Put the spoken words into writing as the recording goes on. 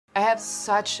I have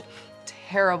such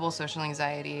terrible social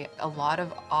anxiety. A lot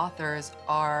of authors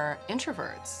are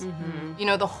introverts. You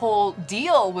know, the whole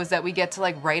deal was that we get to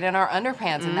like write in our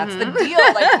underpants, and that's the deal.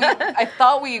 Like, I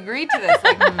thought we agreed to this.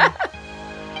 Like,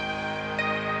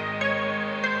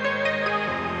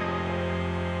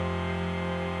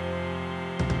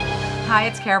 Hi,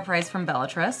 it's Kara Price from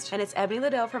Belletrist. And it's Ebony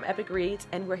Liddell from Epic Reads,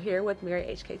 and we're here with Mary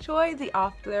H.K. Choi, the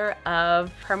author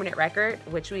of Permanent Record,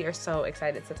 which we are so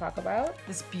excited to talk about.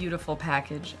 This beautiful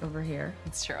package over here.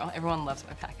 it's true. Everyone loves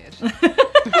my package.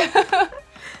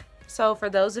 So for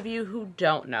those of you who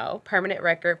don't know, Permanent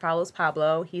Record follows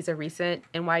Pablo. He's a recent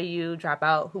NYU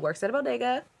dropout who works at a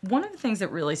bodega. One of the things that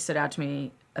really stood out to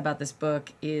me about this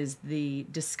book is the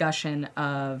discussion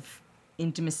of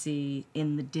intimacy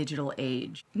in the digital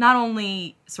age. Not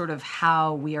only sort of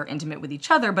how we are intimate with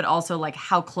each other, but also like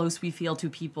how close we feel to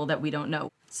people that we don't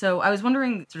know. So I was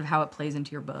wondering sort of how it plays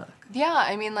into your book. Yeah,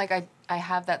 I mean, like, I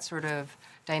have that sort of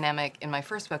dynamic in my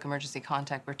first book, Emergency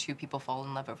Contact, where two people fall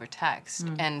in love over text.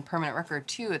 And Permanent Record,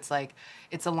 too, it's like,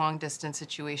 it's a long-distance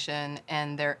situation,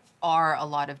 and there are a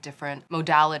lot of different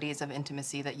modalities of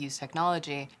intimacy that use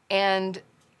technology. And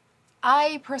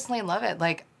I personally love it.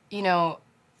 Like, you know,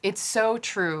 it's so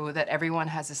true that everyone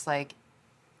has this, like,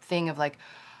 thing of, like,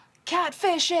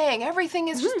 catfishing, everything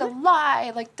is just a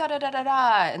lie, like,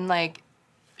 da-da-da-da-da, and, like,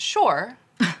 sure.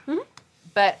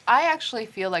 But I actually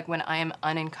feel like when I am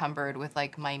unencumbered with,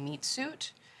 like, my meat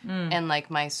suit and, like,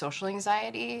 my social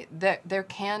anxiety, that there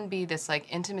can be this,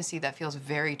 like, intimacy that feels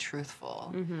very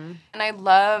truthful. And I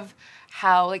love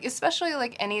how, like, especially,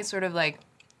 like, any sort of, like,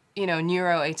 you know,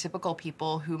 neuroatypical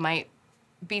people who might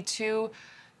be too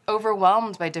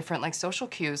overwhelmed by different, like, social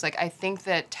cues. Like, I think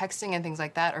that texting and things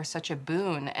like that are such a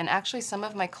boon. And actually, some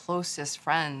of my closest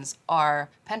friends are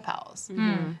pen pals.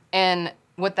 And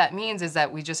what that means is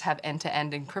that we just have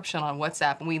end-to-end encryption on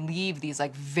WhatsApp, and we leave these,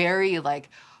 like, very, like,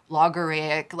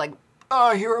 logoraic, like,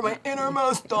 oh, here are my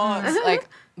innermost thoughts, like,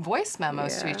 voice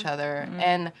memos to each other.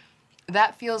 And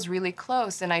that feels really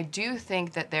close. And I do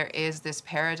think that there is this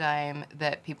paradigm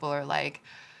that people are like,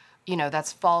 you know,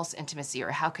 that's false intimacy,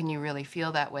 or how can you really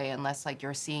feel that way unless, like,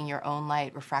 you're seeing your own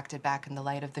light refracted back in the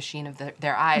light of the sheen of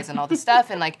their eyes and all this stuff.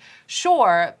 And, like,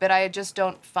 sure, but I just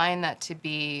don't find that to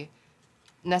be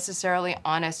necessarily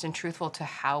honest and truthful to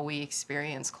how we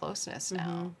experience closeness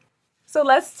now. So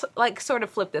let's, like, sort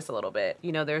of flip this a little bit.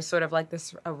 You know, there's sort of, like,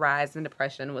 this a rise in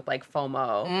depression with, like,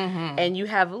 FOMO. And you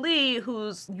have Lee,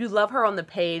 who's, you love her on the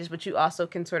page, but you also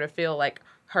can sort of feel, like,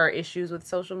 her issues with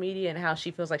social media and how she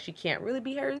feels like she can't really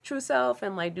be her true self,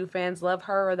 and, like, do fans love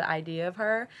her or the idea of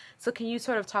her? So can you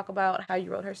sort of talk about how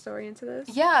you wrote her story into this?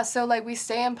 Yeah, so, like, we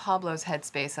stay in Pablo's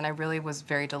headspace, and I really was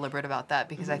very deliberate about that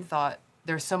because I thought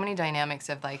there's so many dynamics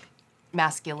of, like,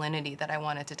 masculinity that I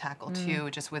wanted to tackle too,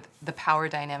 just with the power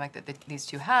dynamic that these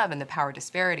two have and the power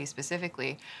disparity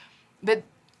specifically. But,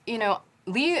 you know,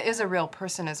 Lee is a real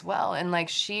person as well, and, like,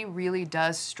 she really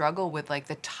does struggle with, like,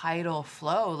 the tidal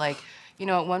flow. Like, you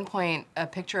know, at one point, a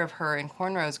picture of her in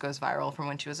cornrows goes viral from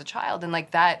when she was a child, and,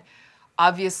 like, that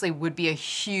obviously would be a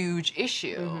huge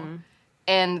issue.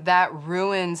 And that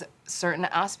ruins certain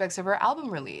aspects of her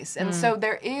album release. And so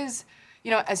there is,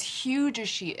 you know, as huge as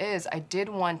she is, I did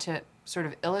want to sort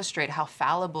of illustrate how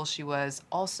fallible she was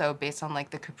also based on, like,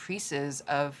 the caprices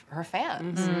of her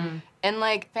fans. And,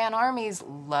 like, fan armies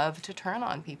love to turn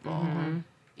on people.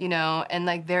 You know, and,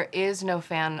 like, there is no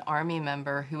fan army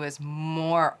member who is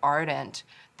more ardent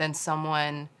than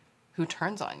someone who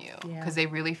turns on you, because they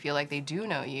really feel like they do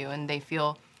know you and they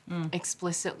feel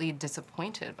explicitly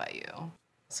disappointed by you.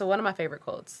 So one of my favorite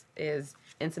quotes is,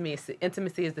 intimacy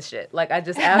is the shit. Like, I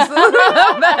just absolutely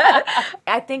love that.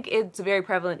 I think it's very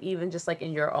prevalent even just, like,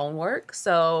 in your own work.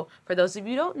 So for those of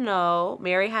you who don't know,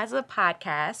 Mary has a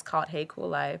podcast called Hey Cool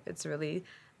Life. It's really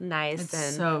nice It's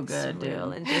and so good, surreal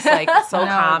dude. and just, like, so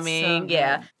calming. So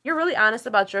Yeah, good. you're really honest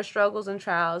about your struggles and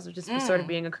trials of just sort of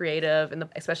being a creative,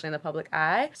 especially in the public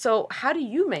eye. So how do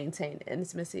you maintain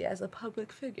intimacy as a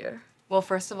public figure? Well,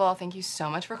 first of all, thank you so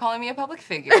much for calling me a public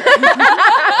figure.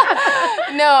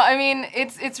 No, I mean,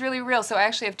 it's really real. So I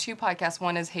actually have two podcasts.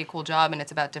 One is Hey Cool Job, and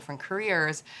it's about different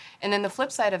careers. And then the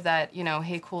flip side of that, you know,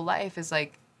 Hey Cool Life is,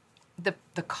 like,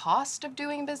 the cost of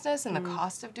doing business and the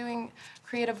cost of doing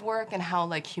creative work, and how,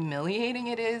 like, humiliating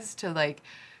it is to, like,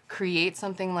 create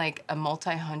something like a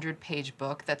multi-100-page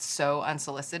book that's so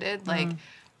unsolicited. Like,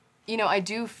 you know, I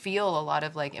do feel a lot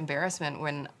of, like, embarrassment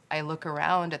when I look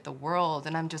around at the world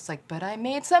and I'm just like, but I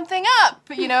made something up,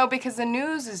 you know, because the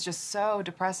news is just so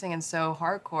depressing and so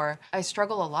hardcore. I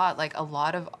struggle a lot. Like, a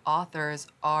lot of authors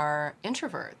are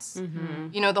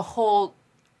introverts. You know, the whole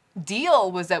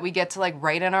deal was that we get to like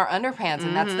write in our underpants,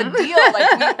 and that's the deal.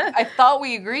 Like I thought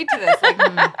we agreed to this. Like,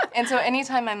 and so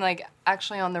anytime I'm like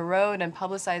actually on the road and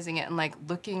publicizing it and like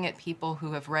looking at people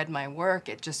who have read my work,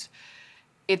 it's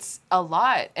a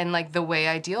lot. And like the way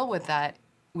I deal with that,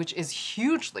 which is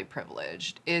hugely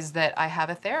privileged, is that I have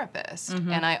a therapist,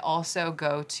 and I also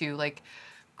go to like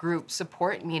group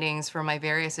support meetings for my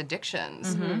various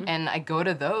addictions, and I go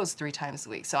to those 3 times a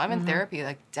week. So I'm in therapy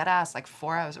like dead ass like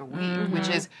 4 hours a week, which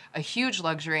is a huge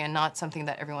luxury and not something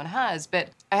that everyone has. But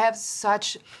I have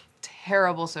such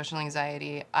terrible social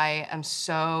anxiety. I am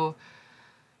so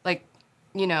like,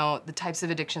 you know, the types of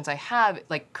addictions I have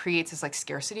like creates this like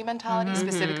scarcity mentality.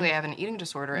 Specifically, I have an eating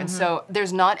disorder, and so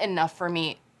there's not enough for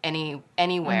me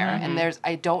anywhere, and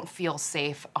I don't feel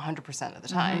safe 100% of the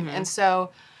time, and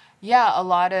so. Yeah, a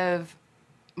lot of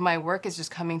my work is just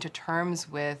coming to terms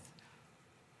with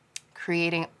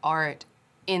creating art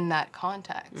in that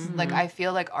context. Like, I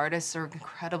feel like artists are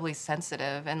incredibly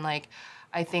sensitive, and like,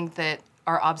 I think that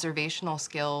our observational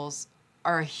skills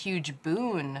are a huge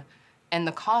boon, and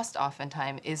the cost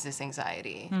oftentimes is this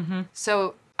anxiety.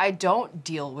 So I don't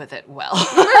deal with it well,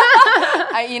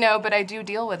 but I do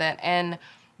deal with it, and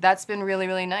that's been really,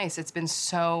 really nice. It's been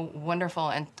so wonderful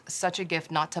and such a gift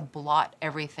not to blot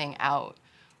everything out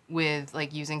with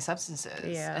like using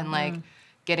substances and like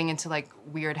getting into like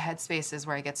weird headspaces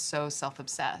where I get so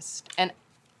self-obsessed. And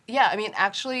yeah, I mean,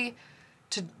 actually,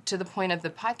 to the point of the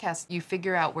podcast, you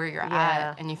figure out where you're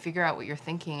at, and you figure out what you're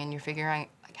thinking, and you're figuring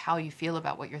like how you feel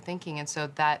about what you're thinking. And so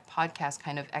that podcast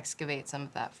kind of excavates some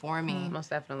of that for me. Most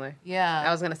definitely. Yeah. I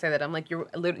was gonna say that. I'm like, you're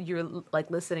like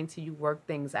listening to you work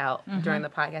things out during the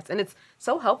podcast, and it's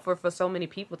so helpful for so many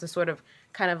people to sort of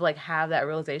kind of like have that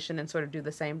realization and sort of do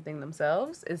the same thing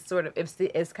themselves.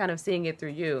 It's kind of seeing it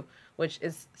through you, which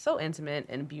is so intimate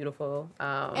and beautiful.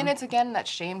 And it's again that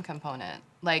shame component.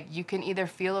 Like, you can either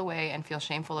feel away and feel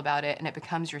shameful about it, and it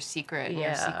becomes your secret, and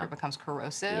your secret becomes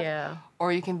corrosive. Yeah.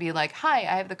 Or you can be like, hi,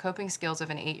 I have the coping skills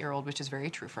of an 8-year-old, which is very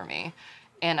true for me,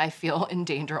 and I feel in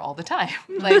danger all the time.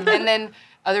 Like, and then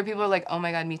other people are like, oh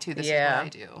my God, me too. This is what I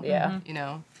do. Yeah. You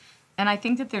know. And I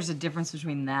think that there's a difference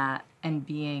between that and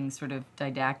being sort of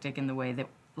didactic in the way that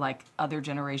like other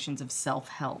generations of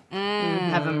self-help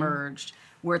have emerged,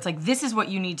 where it's like, this is what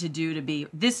you need to do to be,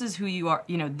 this is who you are,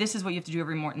 you know, this is what you have to do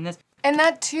every morning. And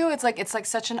that too, it's like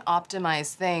such an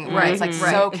optimized thing, where it's like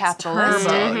so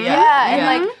capitalistic. Turbo,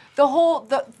 and like the whole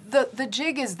the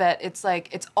jig is that it's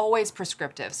like it's always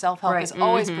prescriptive. Self-help is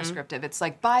always prescriptive. It's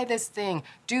like, buy this thing,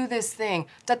 do this thing,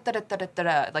 da da da da da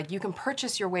da. Like, you can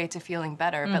purchase your way to feeling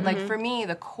better. But like for me,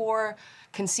 the core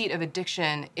conceit of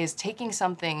addiction is taking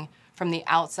something from the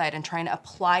outside and trying to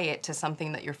apply it to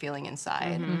something that you're feeling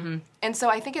inside. And so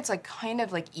I think it's like kind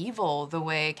of like evil the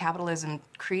way capitalism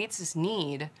creates this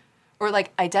need, or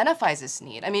like identifies this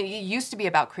need. I mean, it used to be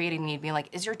about creating need, being like,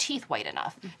 is your teeth white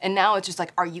enough? And now it's just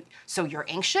like, so you're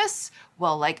anxious?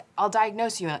 Well, like, I'll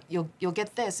diagnose you and you'll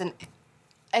get this. And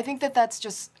I think that that's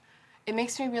just, it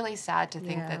makes me really sad to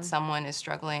think that someone is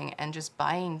struggling and just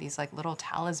buying these like little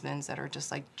talismans that are just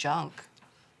like junk.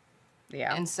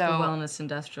 Yeah. And so the wellness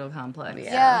industrial complex.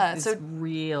 It's so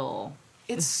real.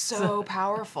 It's so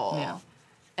powerful. Yeah.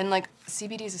 And like,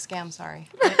 CBD is a scam, sorry.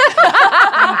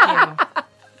 Thank you.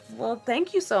 Well,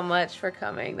 thank you so much for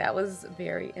coming. That was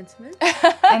very intimate.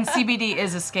 And CBD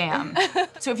is a scam.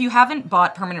 So if you haven't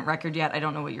bought Permanent Record yet, I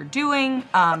don't know what you're doing.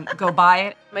 Go buy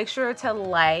it. Make sure to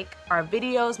like our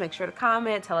videos. Make sure to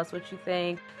comment. Tell us what you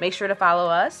think. Make sure to follow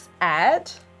us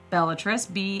at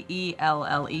Belletrist,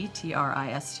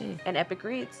 Belletrist. and Epic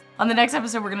Reads. On the next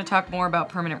episode, we're going to talk more about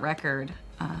Permanent Record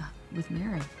with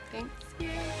Mary. Thanks.